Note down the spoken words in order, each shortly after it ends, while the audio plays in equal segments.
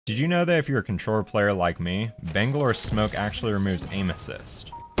Did you know that if you're a controller player like me, Bangalore's smoke actually removes aim assist?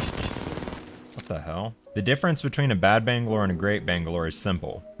 What the hell? The difference between a bad Bangalore and a great Bangalore is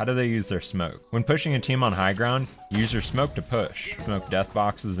simple. How do they use their smoke? When pushing a team on high ground, you use your smoke to push, smoke death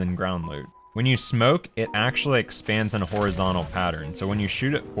boxes and ground loot. When you smoke, it actually expands in a horizontal pattern, so when you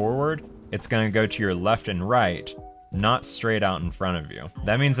shoot it forward, it's going to go to your left and right, not straight out in front of you.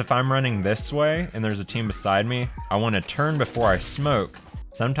 That means if I'm running this way and there's a team beside me, I want to turn before I smoke.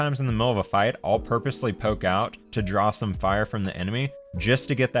 Sometimes in the middle of a fight, I'll purposely poke out to draw some fire from the enemy just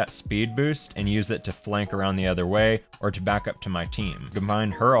to get that speed boost and use it to flank around the other way or to back up to my team.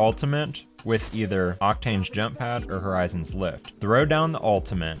 Combine her ultimate with either Octane's jump pad or Horizon's lift. Throw down the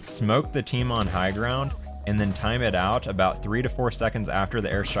ultimate, smoke the team on high ground, and then time it out about 3 to 4 seconds after the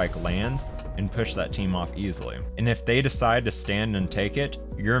airstrike lands and push that team off easily. And if they decide to stand and take it,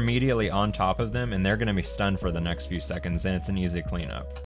 you're immediately on top of them and they're going to be stunned for the next few seconds and it's an easy cleanup.